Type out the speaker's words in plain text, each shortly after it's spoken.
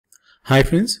Hi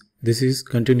friends, this is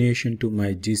continuation to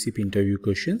my GCP interview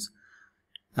questions.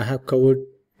 I have covered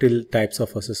till types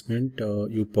of assessment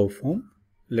you perform.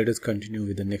 Let us continue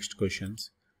with the next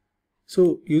questions.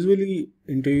 So usually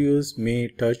interviewers may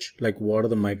touch like what are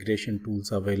the migration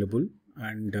tools available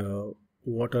and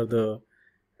what are the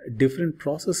different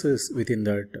processes within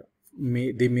that.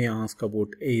 They may ask about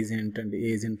agent and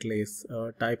agentless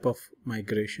type of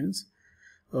migrations.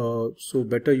 So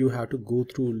better you have to go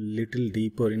through little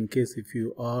deeper in case if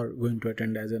you are going to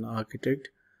attend as an architect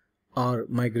or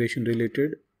migration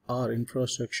related or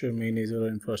infrastructure manager or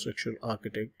infrastructure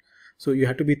architect. So you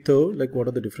have to be thorough, like what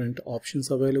are the different options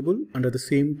available, and at the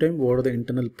same time what are the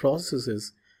internal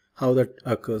processes, how that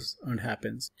occurs and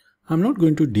happens. I'm not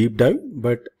going to deep dive,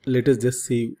 but let us just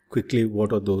see quickly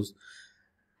what are those.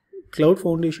 Cloud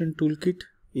Foundation Toolkit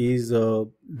is a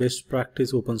best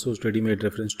practice open source ready-made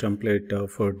reference template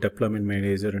for deployment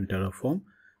manager and Terraform.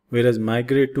 Whereas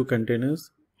migrate to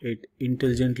containers, it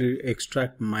intelligently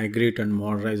extract, migrate and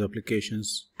modernize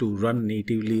applications to run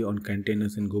natively on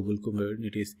containers in Google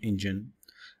Kubernetes engine.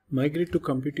 Migrate to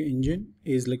Compute Engine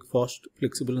is like fast,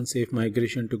 flexible and safe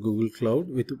migration to Google Cloud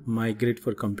with Migrate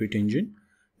for Compute Engine.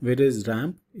 Whereas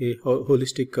RAMP, a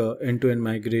holistic end-to-end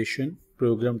migration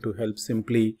program to help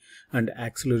simply and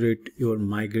accelerate your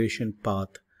migration path.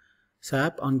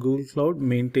 SAP on Google Cloud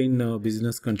maintain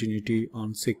business continuity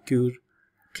on secure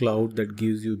cloud that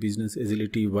gives you business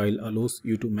agility while allows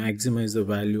you to maximize the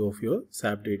value of your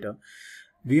SAP data.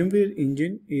 VMware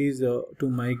Engine is to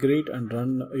migrate and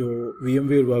run your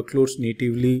VMware workloads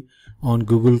natively on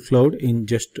Google Cloud in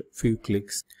just few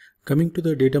clicks. Coming to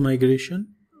the data migration,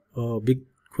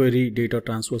 BigQuery data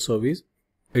transfer service,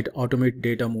 it automates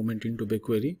data movement into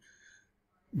BigQuery.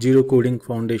 Zero coding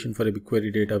foundation for a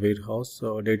BigQuery data warehouse,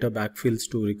 data backfills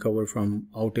to recover from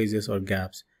outages or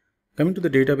gaps. Coming to the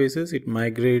databases, it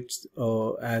migrates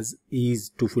as is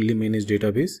to fully managed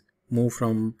database, move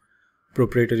from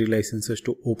proprietary licenses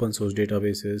to open source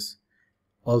databases,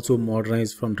 also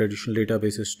modernize from traditional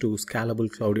databases to scalable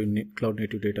cloud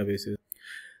native databases.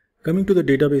 Coming to the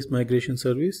database migration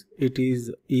service, it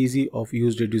is easy of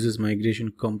use, reduces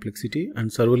migration complexity,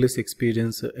 and serverless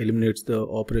experience eliminates the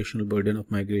operational burden of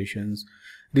migrations.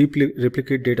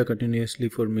 Replicate data continuously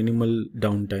for minimal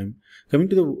downtime. Coming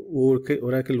to the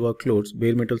Oracle workloads,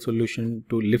 bare metal solution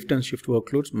to lift and shift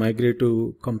workloads, migrate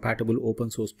to compatible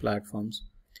open source platforms.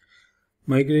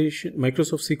 Migration,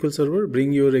 Microsoft SQL Server,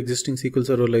 bring your existing SQL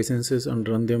Server licenses and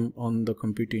run them on the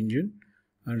Compute Engine.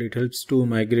 And it helps to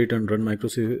migrate and run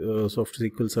Microsoft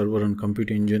SQL Server on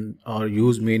Compute Engine or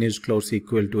use managed cloud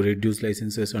SQL to reduce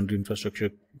licenses and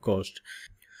infrastructure cost.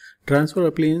 Transfer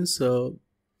appliance,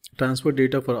 transfer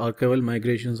data for archival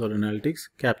migrations or analytics,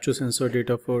 capture sensor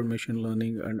data for machine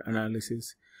learning and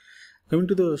analysis. Coming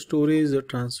to the storage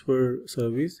transfer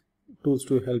service, tools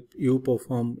to help you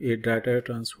perform a data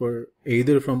transfer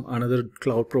either from another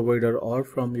cloud provider or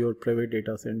from your private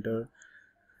data center.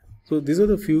 So these are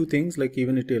the few things, like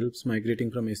even it helps migrating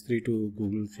from S3 to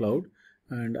Google Cloud,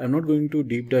 and I'm not going to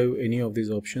deep dive any of these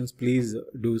options. Please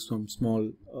do some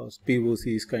small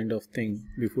POCs kind of thing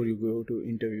before you go to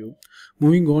interview.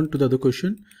 Moving on to the other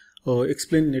question,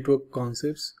 explain network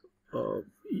concepts.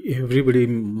 Everybody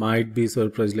might be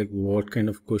surprised, like what kind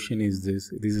of question is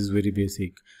this? This is very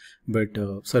basic, but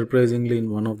surprisingly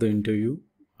in one of the interview,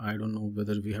 I don't know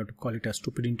whether we have to call it a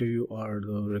stupid interview or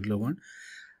the regular one.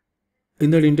 In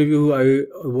that interview, I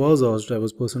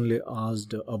was personally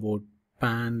asked about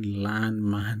PAN, LAN,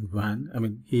 MAN, WAN. I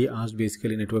mean, he asked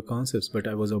basically network concepts, but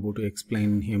I was about to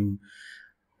explain him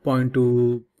point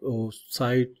to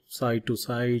site to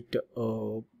site,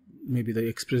 maybe the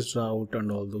express route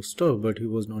and all those stuff, but he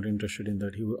was not interested in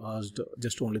that. He asked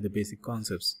just only the basic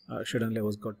concepts. Suddenly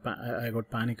I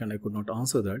got panic and I could not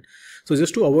answer that. So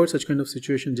just to avoid such kind of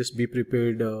situation, just be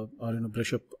prepared or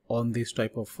brush up on this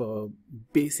type of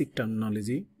basic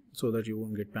terminology so that you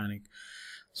won't get panic.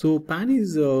 So PAN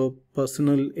is a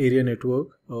personal area network.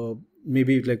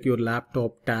 Maybe like your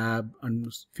laptop, tab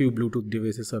and few Bluetooth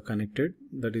devices are connected.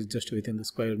 That is just within the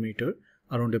square meter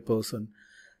around a person.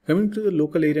 Coming to the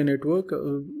local area network,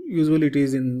 usually it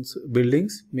is in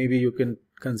buildings. Maybe you can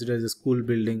consider as a school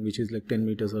building, which is like 10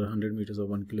 meters or 100 meters or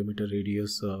 1 kilometer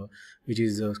radius, which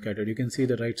is scattered. You can see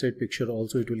the right side picture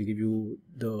also. It will give you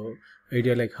the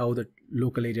idea like how the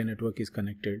local area network is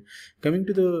connected. Coming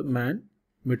to the MAN,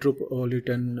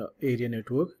 metropolitan area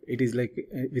network, it is like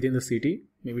within the city,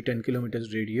 maybe 10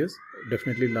 kilometers radius,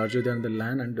 definitely larger than the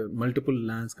LAN, and multiple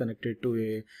LANs connected to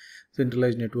a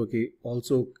centralized network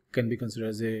also can be considered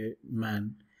as a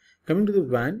MAN. Coming to the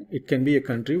WAN, it can be a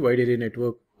country wide area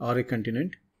network or a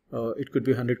continent. It could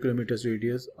be 100 kilometers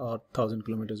radius or 1000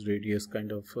 kilometers radius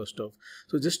kind of stuff.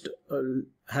 So just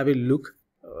have a look,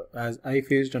 as I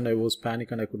faced and I was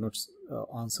panicked and I could not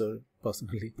answer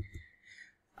personally.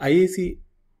 IAC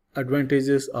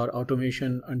advantages are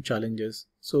automation and challenges.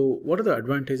 So what are the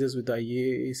advantages with the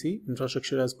IAC,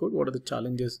 infrastructure as code? What are the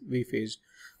challenges we faced?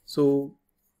 So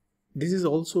this is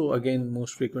also again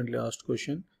most frequently asked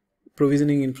question.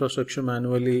 Provisioning infrastructure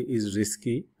manually is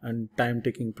risky and time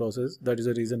taking process. That is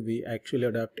the reason we actually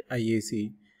adapt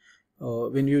IAC.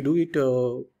 When you do it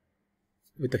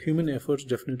with the human efforts,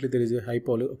 definitely there is a high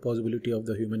possibility of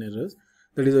the human errors.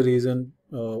 That is the reason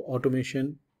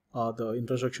automation or the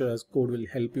infrastructure as code will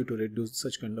help you to reduce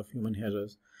such kind of human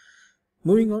errors.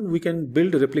 Moving on, we can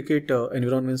build replicate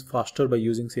environments faster by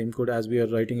using same code as we are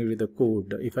writing it with the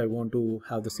code. If I want to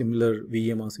have the similar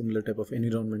VM or similar type of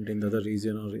environment in the other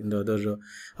region or in the other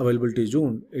availability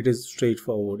zone, it is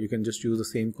straightforward. You can just use the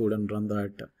same code and run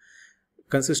that.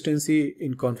 Consistency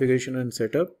in configuration and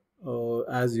setup.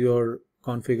 As you're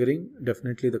configuring,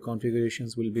 definitely the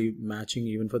configurations will be matching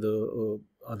even for the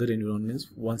other environments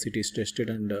once it is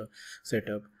tested and set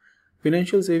up.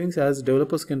 Financial savings, as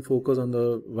developers can focus on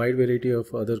the wide variety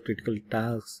of other critical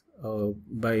tasks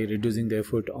by reducing the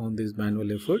effort on this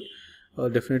manual effort.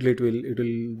 Definitely it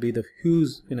will be the huge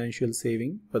financial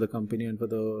saving for the company and for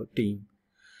the team.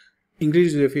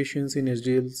 Increased efficiency in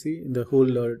SDLC in the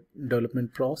whole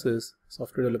development process,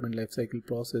 software development lifecycle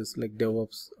process like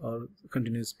DevOps or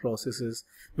continuous processes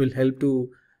will help to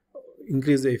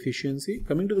increase the efficiency.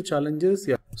 Coming to the challenges,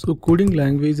 yeah. So coding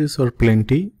languages are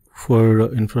plenty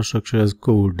for infrastructure as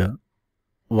code.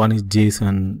 One is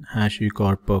JSON,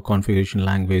 HashiCorp configuration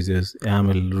languages,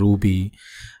 YAML, Ruby.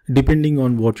 Depending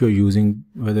on what you're using,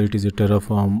 whether it is a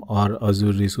Terraform or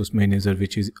Azure Resource Manager,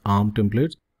 which is ARM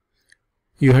templates,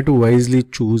 you have to wisely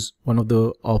choose one of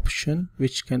the option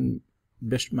which can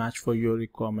best match for your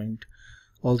requirement.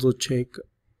 Also check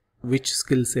which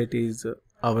skill set is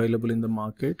available in the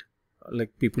market,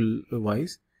 like people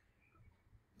wise.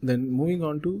 Then moving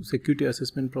on to security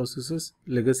assessment processes,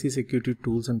 legacy security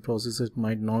tools and processes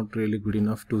might not really good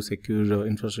enough to secure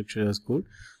infrastructure as code.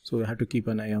 So we have to keep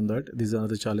an eye on that. These are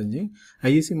the challenging.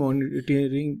 IAC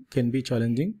monitoring can be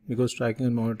challenging because tracking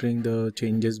and monitoring the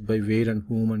changes by where and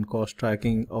whom and cost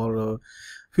tracking are a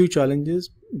few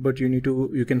challenges, but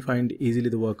you can find easily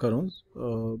the workarounds.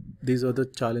 These are the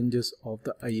challenges of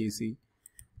the IAC.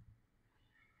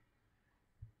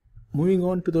 Moving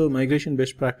on to the migration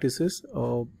best practices,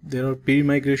 there are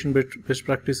pre-migration best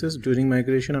practices, during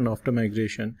migration and after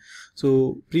migration.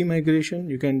 So pre-migration,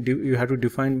 you have to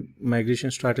define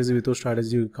migration strategy. Without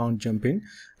strategy, you can't jump in.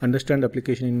 Understand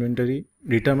application inventory,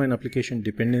 determine application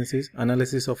dependencies,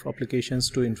 analysis of applications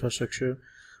to infrastructure,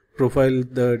 profile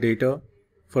the data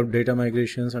for data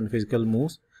migrations and physical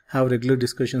moves. Have regular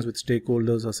discussions with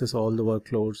stakeholders, assess all the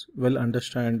workloads, well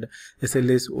understand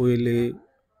SLAs, OLA,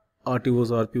 RTOs,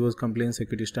 RPOs, compliance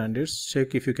security standards.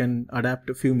 Check if you can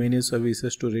adapt a few managed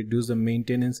services to reduce the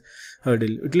maintenance hurdle.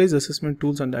 Utilize assessment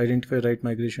tools and identify right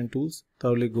migration tools.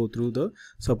 Thoroughly go through the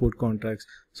support contracts.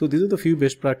 So these are the few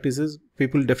best practices.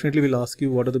 People definitely will ask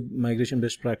you what are the migration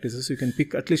best practices. You can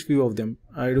pick at least few of them.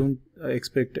 I don't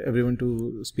expect everyone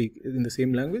to speak in the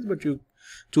same language, but you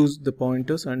choose the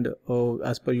pointers and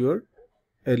as per your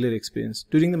earlier experience.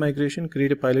 During the migration,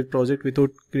 create a pilot project. Without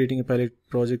creating a pilot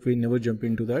project, we never jump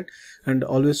into that. And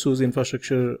always choose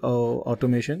infrastructure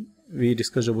automation. We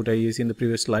discussed about IAC in the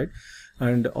previous slide.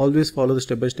 And always follow the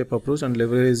step-by-step approach and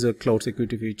leverage cloud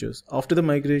security features. After the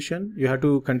migration, you have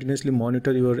to continuously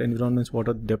monitor your environments, what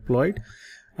are deployed,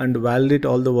 and validate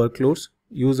all the workloads.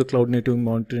 Use the cloud native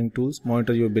monitoring tools,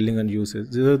 monitor your billing and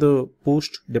usage. These are the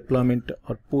post-deployment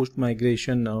or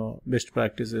post-migration best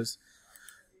practices.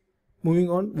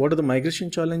 Moving on, what are the migration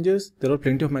challenges? There are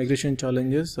plenty of migration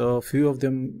challenges. A few of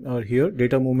them are here.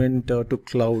 Data movement to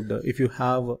cloud. If you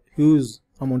have a huge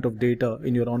amount of data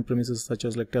in your on-premises, such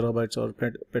as like terabytes or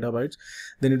petabytes,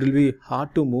 then it will be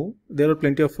hard to move. There are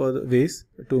plenty of ways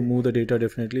to move the data.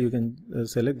 Definitely, you can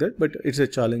select that, but it's a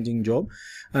challenging job.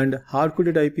 And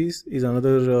hard-coded IPs is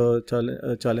another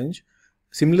challenge.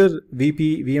 Similar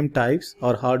VM types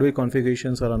or hardware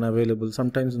configurations are unavailable.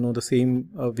 Sometimes the same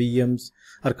VMs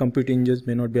or compute engines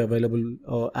may not be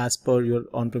available as per your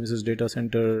on-premises data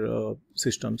center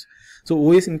systems. So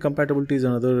OS incompatibility is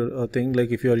another thing.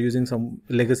 Like if you are using some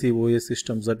legacy OS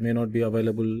systems that may not be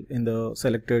available in the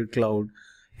selected cloud,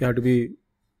 you have to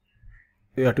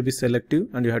be selective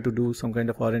and you have to do some kind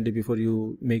of R&D before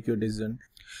you make your decision.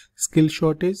 Skill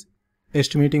shortage.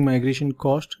 Estimating migration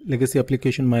cost, legacy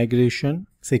application migration,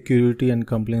 security and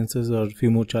compliances are a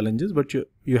few more challenges, but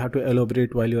you have to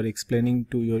elaborate while you are explaining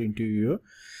to your interviewer.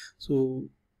 So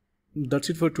that's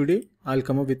it for today. I'll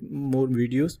come up with more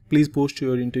videos. Please post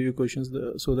your interview questions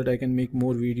so that I can make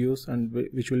more videos and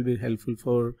which will be helpful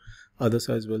for others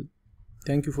as well.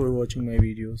 Thank you for watching my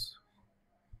videos.